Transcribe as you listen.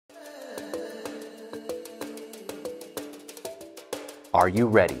Are you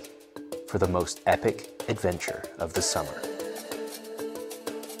ready for the most epic adventure of the summer?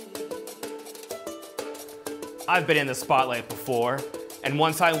 I've been in the spotlight before, and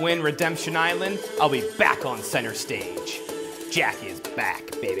once I win Redemption Island, I'll be back on center stage. Jackie is back,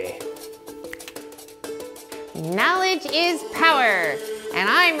 baby. Knowledge is power, and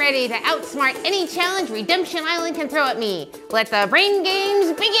I'm ready to outsmart any challenge Redemption Island can throw at me. Let the brain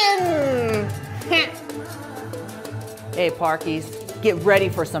games begin! Hey, Parkies, get ready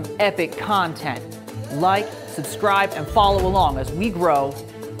for some epic content. Like, subscribe, and follow along as we grow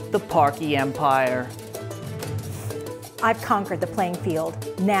the Parky Empire. I've conquered the playing field.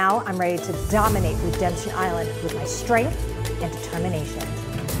 Now I'm ready to dominate Redemption Island with my strength and determination.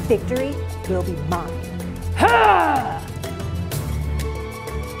 Victory will be mine. Ha!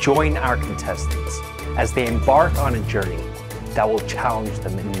 Join our contestants as they embark on a journey that will challenge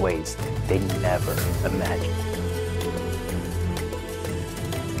them in ways they never imagined.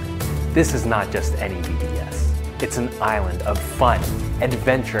 This is not just any VBS. It's an island of fun,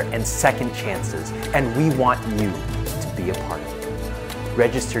 adventure, and second chances, and we want you to be a part of it.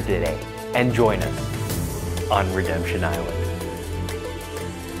 Register today and join us on Redemption Island.